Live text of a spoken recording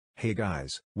Hey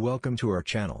guys, welcome to our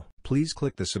channel. Please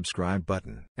click the subscribe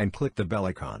button and click the bell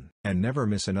icon and never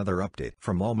miss another update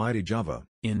from Almighty Java.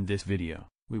 In this video,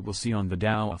 we will see on the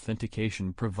Dao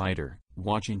Authentication Provider.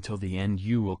 Watch until the end,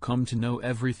 you will come to know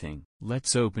everything.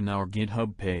 Let's open our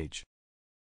GitHub page.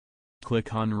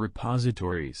 Click on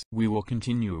Repositories. We will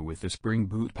continue with the Spring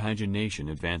Boot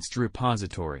Pagination Advanced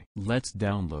Repository. Let's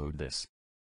download this.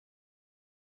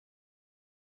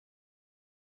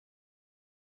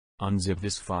 Unzip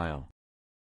this file.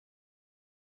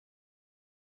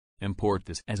 Import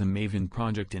this as a Maven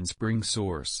project in Spring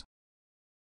Source.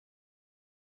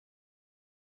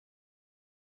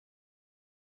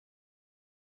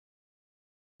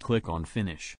 Click on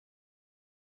Finish.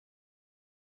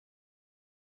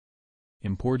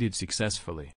 Imported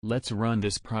successfully. Let's run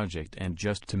this project and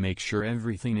just to make sure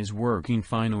everything is working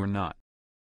fine or not.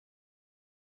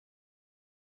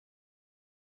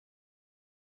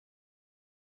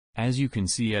 As you can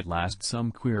see, at last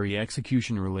some query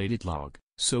execution related log,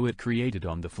 so it created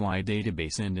on the fly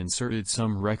database and inserted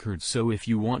some records. So if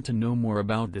you want to know more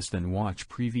about this, then watch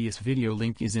previous video,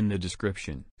 link is in the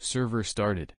description. Server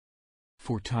started.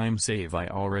 For time save I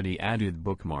already added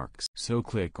bookmarks, so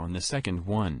click on the second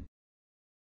one.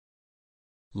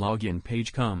 Login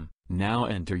page come, now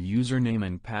enter username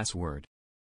and password.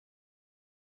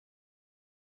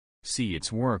 See,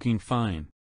 it's working fine.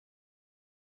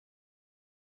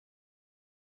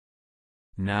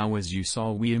 Now as you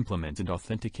saw, we implemented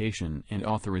authentication and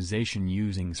authorization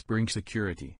using Spring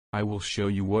Security. I will show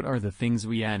you what are the things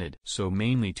we added. So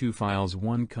mainly two files,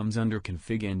 one comes under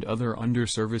config and other under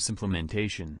service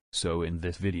implementation. So in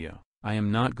this video, I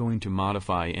am not going to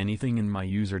modify anything in my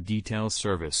user details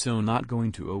service, so not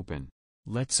going to open.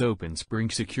 Let's open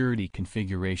Spring Security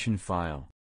configuration file.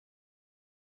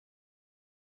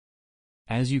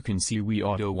 As you can see, we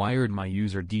auto-wired my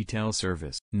user detail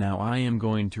service. Now I am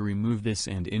going to remove this,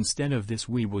 and instead of this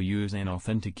we will use an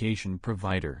authentication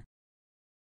provider.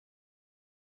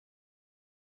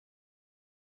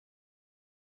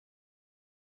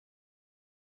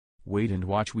 Wait and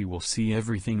watch, we will see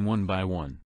everything one by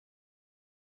one.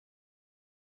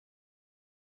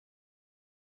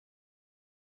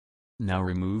 Now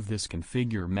remove this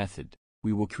configure method.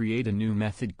 We will create a new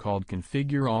method called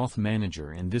Configure Auth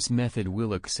Manager, and this method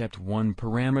will accept one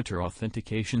parameter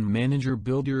Authentication Manager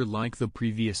Builder like the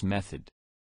previous method.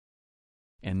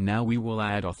 And now we will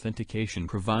add Authentication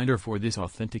Provider for this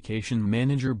Authentication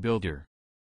Manager Builder.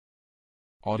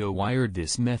 Auto-wired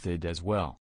this method as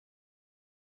well.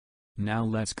 Now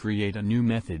let's create a new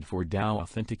method for Dao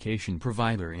Authentication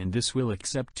Provider, and this will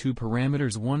accept two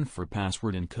parameters, one for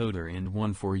password encoder and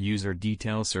one for user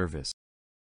detail service.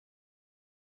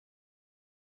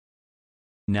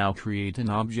 Now create an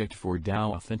object for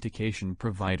Dao Authentication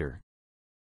Provider.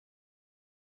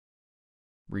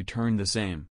 Return the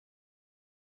same.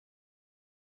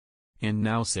 And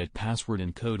now set password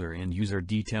encoder and user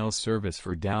details service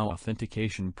for Dao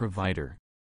Authentication Provider.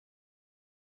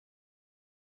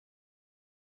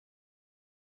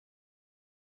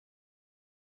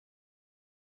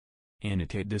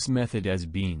 Annotate this method as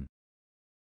bean.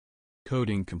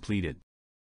 Coding completed.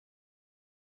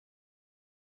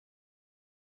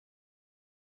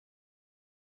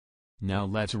 Now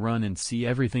let's run and see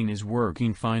everything is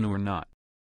working fine or not.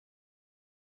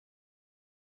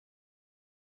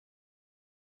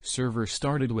 Server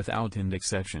started without an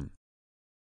exception.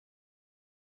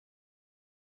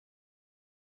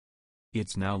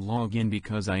 It's now log in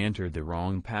because I entered the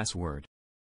wrong password.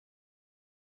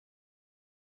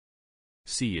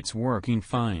 See, it's working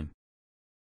fine.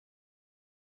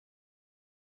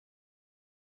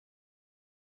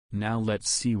 Now let's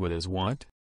see what is what.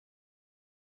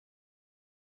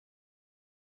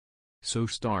 So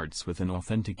starts with an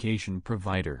authentication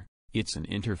provider. It's an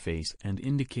interface and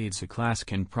indicates a class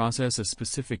can process a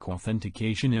specific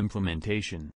authentication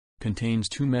implementation. Contains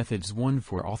two methods, one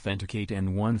for authenticate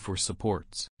and one for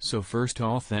supports. So first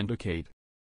authenticate.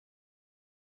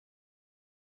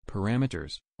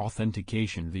 Parameters,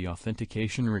 authentication. The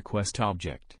authentication request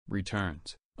object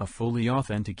returns. A fully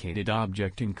authenticated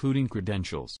object including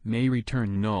credentials may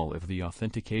return null if the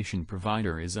authentication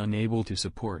provider is unable to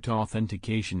support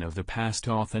authentication of the past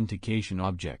authentication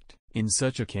object. In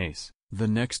such a case, the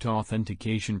next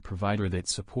authentication provider that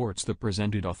supports the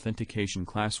presented authentication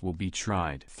class will be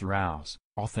tried. Throws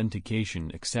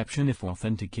authentication exception if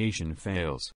authentication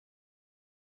fails.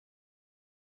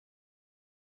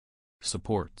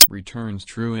 Supports returns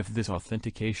true if this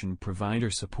authentication provider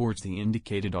supports the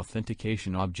indicated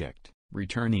authentication object.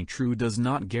 Returning true does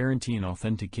not guarantee an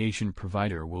authentication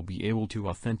provider will be able to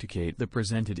authenticate the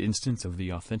presented instance of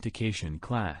the authentication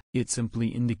class. It simply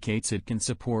indicates it can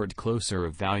support closer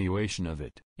evaluation of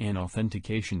it. An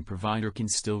authentication provider can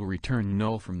still return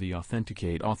null from the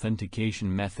authenticate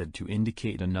authentication method to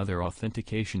indicate another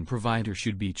authentication provider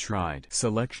should be tried.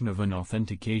 Selection of an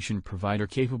authentication provider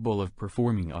capable of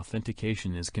performing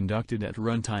authentication is conducted at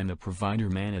runtime the provider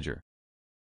manager.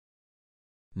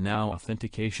 Now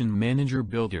Authentication Manager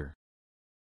Builder.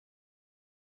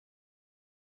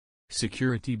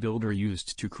 Security Builder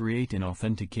used to create an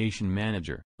authentication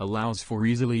manager, allows for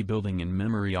easily building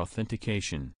in-memory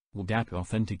authentication, LDAP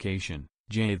authentication,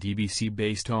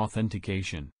 JDBC-based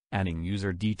authentication, adding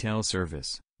user detail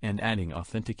service, and adding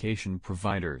authentication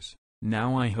providers.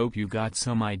 Now I hope you got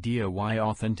some idea why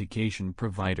authentication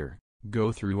provider.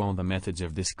 Go through all the methods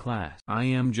of this class. I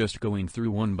am just going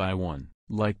through one by one.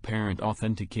 Like Parent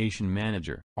Authentication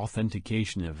Manager,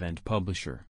 Authentication Event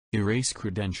Publisher, Erase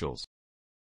Credentials,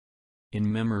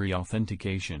 In-Memory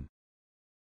Authentication,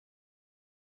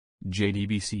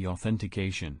 JDBC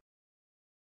Authentication,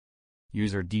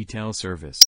 User Detail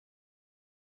Service,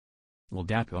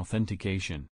 LDAP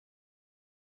Authentication,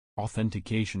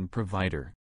 Authentication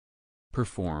Provider,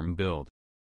 Perform Build,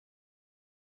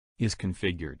 Is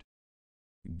configured,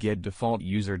 Get Default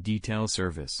User Detail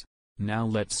Service. Now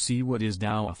let's see what is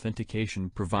Dao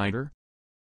Authentication Provider.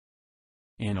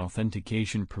 An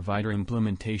authentication provider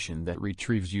implementation that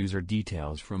retrieves user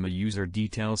details from a user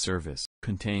detail service,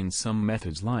 contains some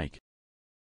methods like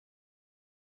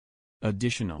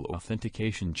additional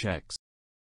authentication checks,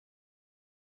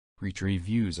 retrieve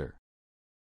user,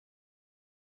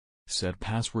 set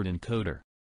password encoder,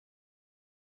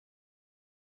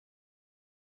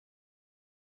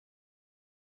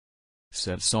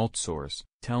 set salt source.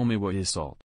 Tell me what is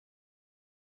salt.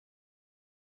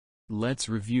 Let's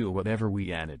review whatever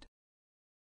we added.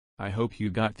 I hope you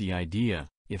got the idea.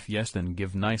 If yes, then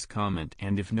give nice comment,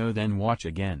 and if no, then watch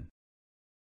again.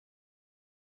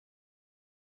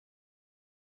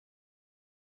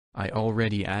 I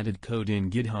already added code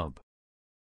in GitHub,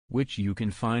 which you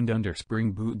can find under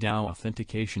Spring Boot Dao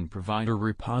Authentication Provider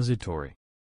repository.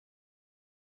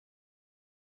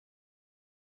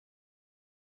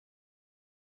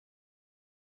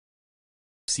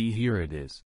 See, here it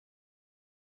is.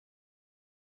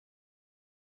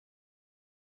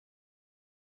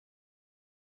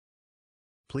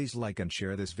 Please like and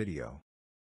share this video.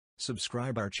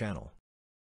 Subscribe our channel.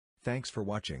 Thanks for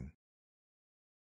watching.